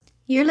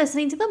You're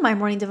listening to the My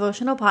Morning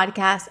Devotional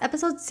Podcast,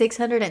 episode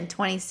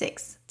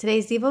 626.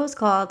 Today's Devo is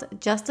called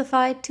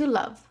Justified to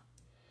Love.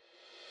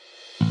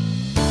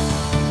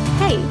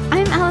 Hey,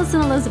 I'm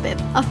Allison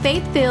Elizabeth, a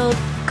faith-filled,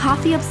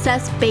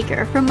 coffee-obsessed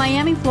baker from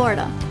Miami,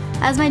 Florida.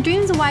 As my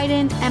dreams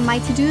widened and my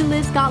to-do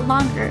list got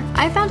longer,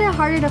 I found it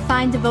harder to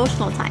find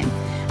devotional time.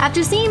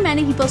 After seeing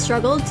many people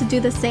struggle to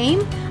do the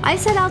same, I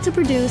set out to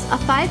produce a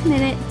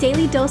 5-minute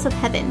daily dose of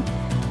heaven.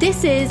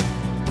 This is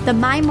the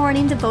My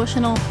Morning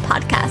Devotional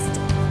Podcast.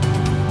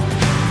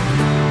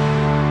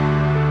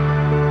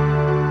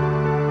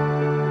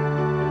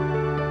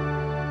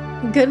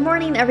 Good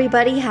morning,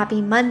 everybody.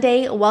 Happy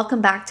Monday.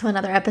 Welcome back to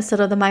another episode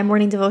of the My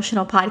Morning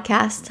Devotional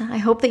Podcast. I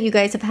hope that you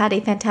guys have had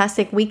a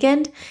fantastic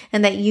weekend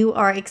and that you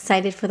are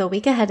excited for the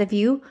week ahead of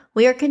you.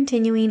 We are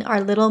continuing our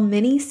little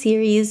mini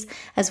series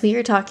as we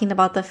are talking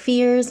about the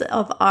fears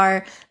of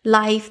our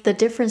life, the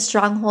different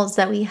strongholds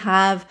that we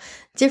have,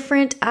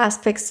 different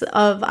aspects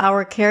of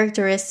our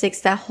characteristics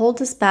that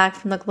hold us back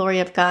from the glory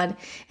of God.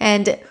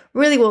 And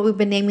really what we've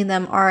been naming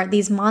them are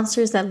these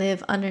monsters that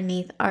live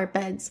underneath our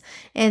beds.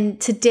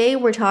 And today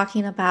we're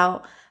talking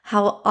about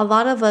how a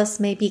lot of us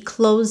may be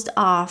closed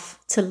off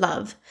to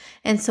love.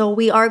 And so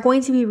we are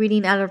going to be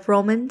reading out of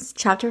Romans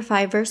chapter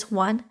 5, verse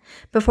 1.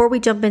 Before we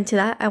jump into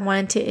that, I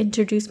wanted to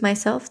introduce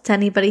myself to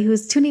anybody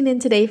who's tuning in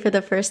today for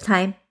the first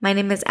time. My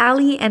name is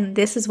Allie, and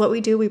this is what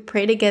we do. We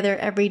pray together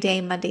every day,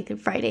 Monday through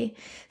Friday.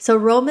 So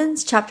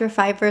Romans chapter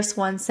 5, verse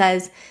 1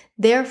 says,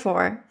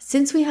 "Therefore,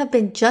 since we have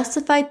been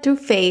justified through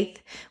faith,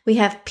 we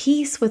have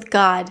peace with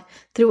God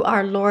through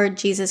our Lord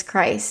Jesus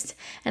Christ."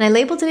 And I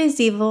label today's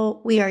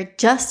Devo, we are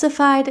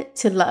justified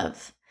to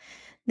love.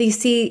 You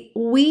see,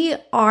 we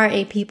are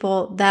a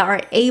people that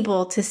are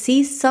able to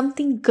see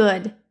something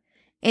good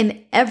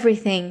in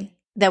everything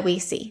that we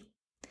see.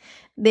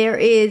 There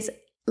is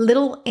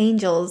little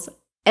angels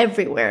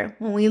everywhere.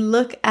 When we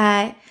look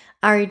at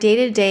our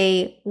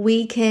day-to-day,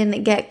 we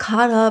can get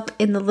caught up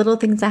in the little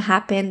things that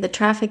happen, the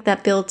traffic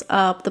that built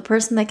up, the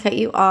person that cut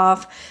you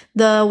off,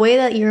 the way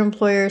that your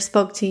employer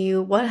spoke to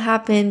you, what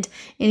happened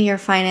in your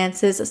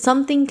finances.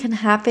 Something can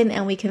happen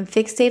and we can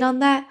fixate on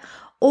that,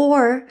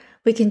 or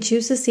we can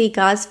choose to see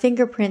God's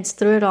fingerprints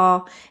through it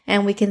all,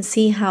 and we can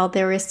see how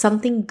there is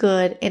something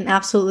good in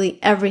absolutely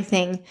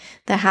everything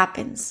that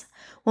happens.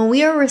 When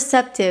we are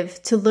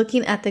receptive to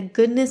looking at the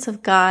goodness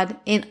of God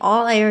in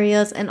all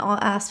areas and all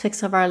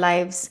aspects of our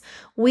lives,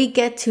 we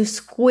get to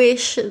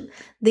squish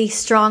the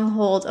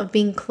stronghold of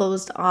being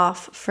closed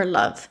off for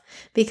love,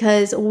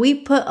 because we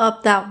put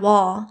up that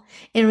wall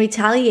in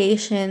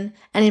retaliation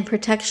and in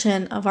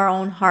protection of our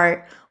own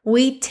heart.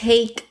 We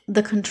take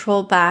the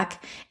control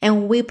back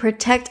and we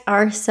protect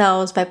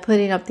ourselves by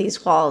putting up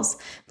these walls.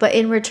 But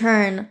in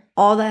return,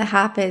 all that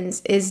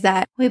happens is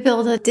that we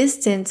build a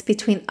distance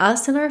between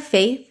us and our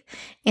faith,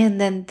 and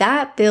then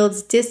that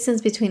builds distance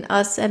between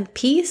us and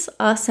peace,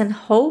 us and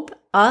hope,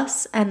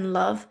 us and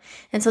love.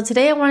 And so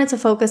today I wanted to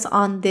focus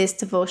on this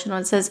devotional.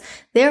 It says,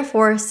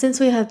 "Therefore, since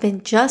we have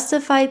been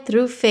justified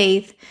through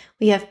faith,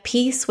 we have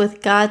peace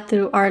with God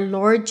through our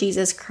Lord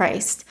Jesus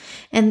Christ."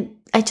 And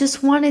I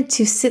just wanted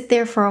to sit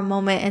there for a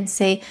moment and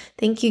say,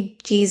 thank you,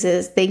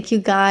 Jesus. Thank you,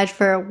 God,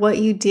 for what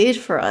you did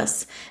for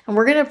us. And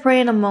we're going to pray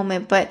in a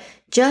moment, but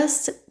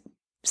just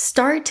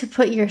start to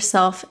put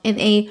yourself in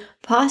a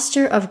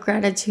posture of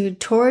gratitude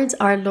towards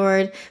our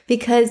Lord,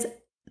 because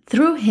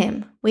through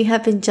Him, we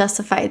have been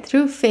justified.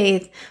 Through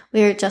faith,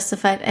 we are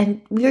justified, and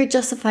we are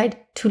justified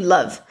to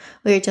love.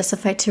 We are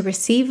justified to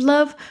receive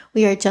love.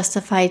 We are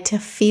justified to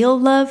feel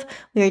love.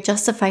 We are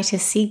justified to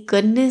see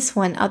goodness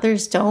when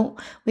others don't.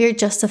 We are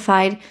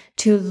justified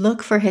to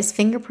look for His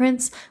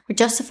fingerprints. We're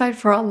justified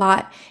for a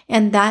lot,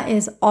 and that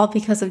is all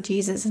because of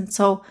Jesus. And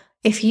so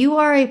if you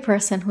are a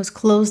person who's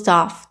closed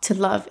off to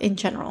love in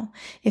general,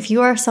 if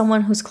you are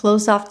someone who's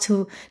closed off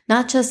to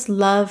not just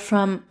love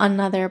from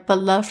another, but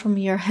love from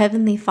your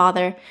Heavenly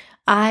Father,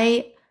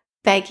 I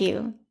beg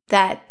you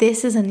that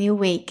this is a new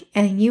week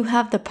and you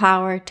have the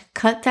power to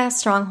cut that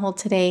stronghold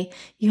today.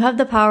 You have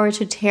the power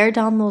to tear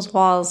down those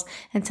walls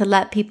and to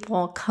let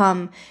people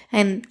come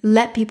and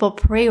let people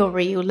pray over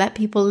you. Let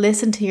people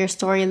listen to your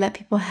story. Let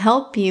people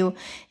help you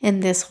in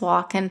this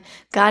walk. And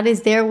God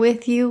is there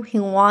with you. He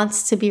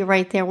wants to be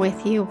right there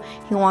with you.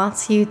 He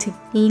wants you to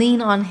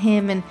lean on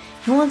Him, and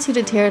He wants you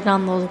to tear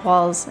down those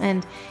walls.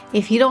 And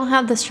if you don't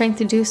have the strength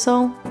to do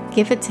so,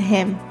 give it to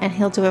Him and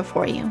He'll do it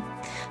for you.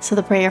 So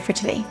the prayer for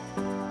today.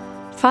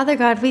 Father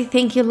God, we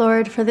thank you,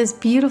 Lord, for this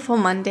beautiful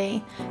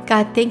Monday.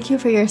 God, thank you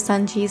for your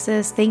Son,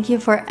 Jesus. Thank you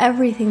for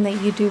everything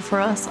that you do for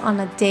us on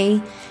a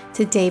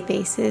day-to-day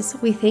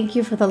basis. We thank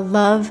you for the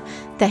love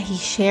that He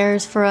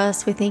shares for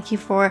us. We thank you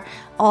for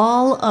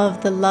all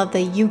of the love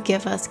that you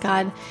give us,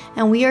 God.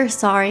 And we are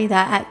sorry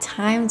that at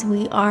times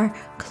we are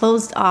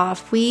closed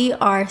off. We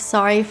are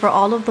sorry for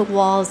all of the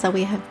walls that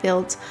we have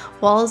built,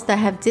 walls that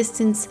have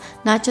distanced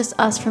not just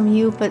us from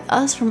you, but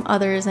us from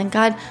others. And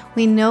God,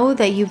 we know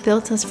that you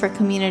built us for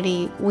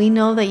community. We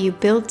know that you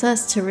built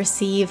us to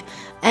receive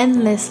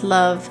endless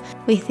love.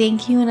 We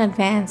thank you in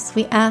advance.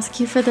 We ask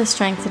you for the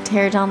strength to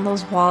tear down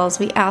those walls.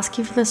 We ask ask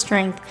you for the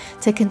strength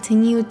to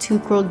continue to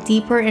grow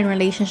deeper in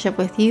relationship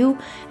with you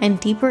and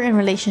deeper in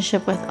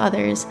relationship with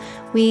others.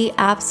 We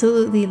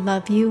absolutely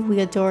love you.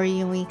 We adore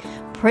you. And we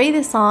pray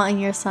this all in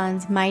your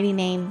Son's mighty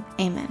name.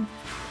 Amen.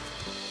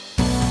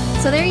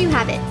 So there you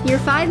have it, your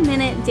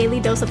 5-minute daily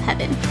dose of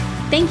heaven.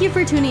 Thank you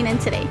for tuning in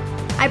today.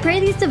 I pray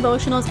these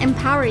devotionals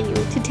empower you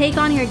to take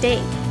on your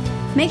day.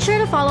 Make sure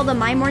to follow the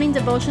My Morning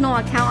Devotional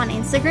account on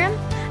Instagram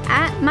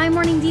at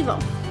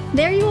MyMorningDevo.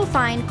 There you will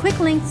find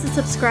quick links to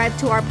subscribe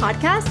to our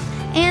podcast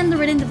and the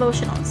written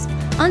devotionals.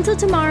 Until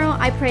tomorrow,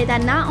 I pray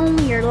that not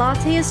only your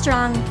latte is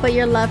strong, but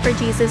your love for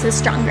Jesus is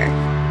stronger.